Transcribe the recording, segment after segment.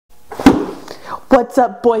What's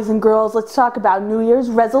up, boys and girls? Let's talk about New Year's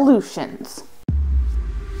resolutions.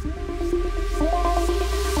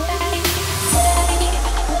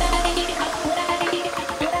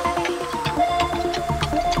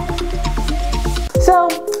 So,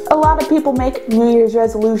 a lot of people make New Year's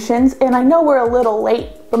resolutions, and I know we're a little late,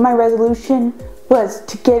 but my resolution was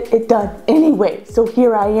to get it done anyway, so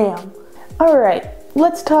here I am. Alright,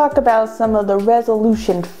 let's talk about some of the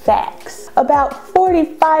resolution facts. About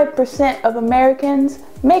 45% of Americans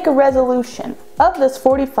make a resolution. Of this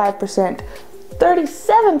 45%,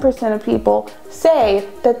 37% of people say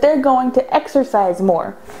that they're going to exercise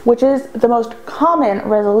more, which is the most common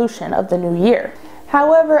resolution of the new year.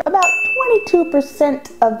 However, about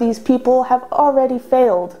 22% of these people have already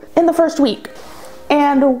failed in the first week.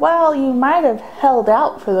 And while you might have held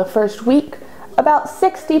out for the first week, about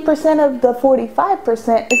 60% of the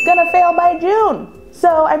 45% is gonna fail by June.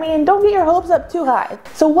 So, I mean, don't get your hopes up too high.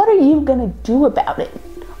 So what are you gonna do about it?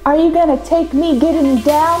 Are you gonna take me getting you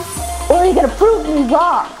down, or are you gonna prove me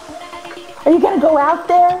wrong? Are you gonna go out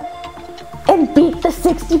there and beat the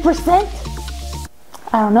 60%?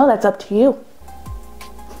 I don't know, that's up to you.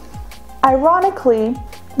 Ironically,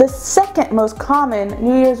 the second most common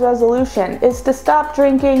New Year's resolution is to stop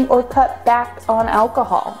drinking or cut back on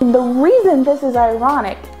alcohol. And the reason this is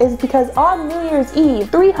ironic is because on New Year's Eve,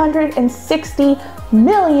 360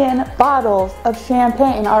 million bottles of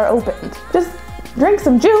champagne are opened. Just drink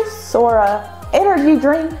some juice or an energy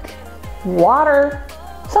drink, water,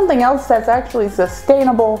 something else that's actually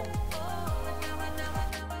sustainable.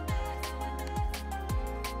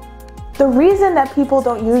 The reason that people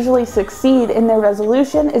don't usually succeed in their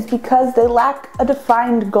resolution is because they lack a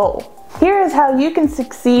defined goal. Here is how you can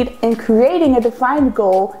succeed in creating a defined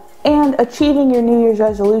goal and achieving your New Year's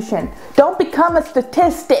resolution. Don't become a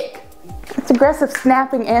statistic. It's aggressive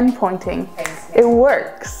snapping and pointing. It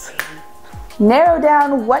works. Narrow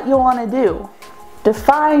down what you want to do.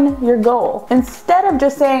 Define your goal. Instead of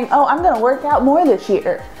just saying, oh, I'm going to work out more this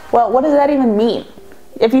year. Well, what does that even mean?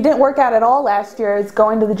 If you didn't work out at all last year, is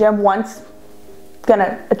going to the gym once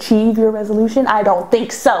gonna achieve your resolution? I don't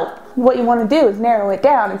think so. What you want to do is narrow it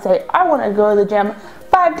down and say, I want to go to the gym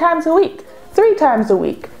 5 times a week, 3 times a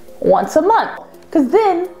week, once a month. Because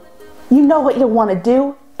then you know what you want to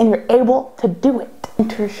do and you're able to do it.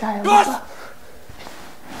 Enter Shia.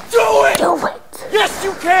 Do it! Do it! Yes,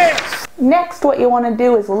 you can! Next, what you want to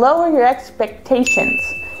do is lower your expectations.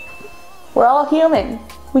 We're all human.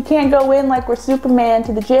 We can't go in like we're Superman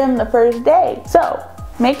to the gym the first day. So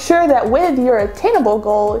make sure that with your attainable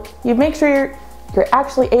goal, you make sure you're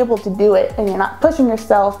actually able to do it and you're not pushing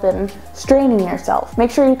yourself and straining yourself.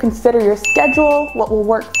 Make sure you consider your schedule, what will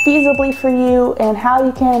work feasibly for you, and how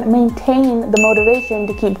you can maintain the motivation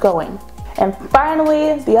to keep going. And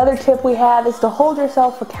finally, the other tip we have is to hold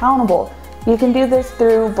yourself accountable. You can do this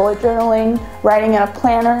through bullet journaling, writing in a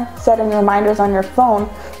planner, setting reminders on your phone,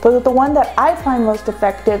 but the one that I find most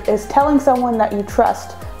effective is telling someone that you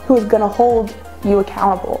trust who is going to hold you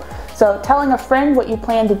accountable. So telling a friend what you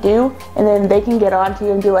plan to do, and then they can get on to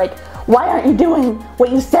you and be like, why aren't you doing what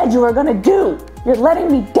you said you were going to do? You're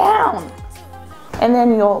letting me down. And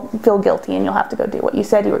then you'll feel guilty and you'll have to go do what you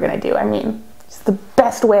said you were going to do. I mean, it's the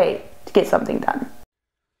best way to get something done.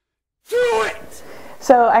 Do it!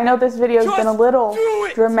 So I know this video has been a little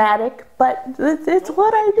dramatic, but it's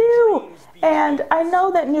what I do. And I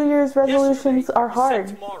know that New Year's resolutions are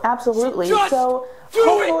hard, absolutely. So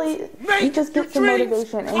hopefully you just get some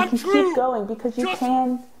motivation and you can keep going because you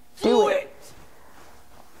can do it.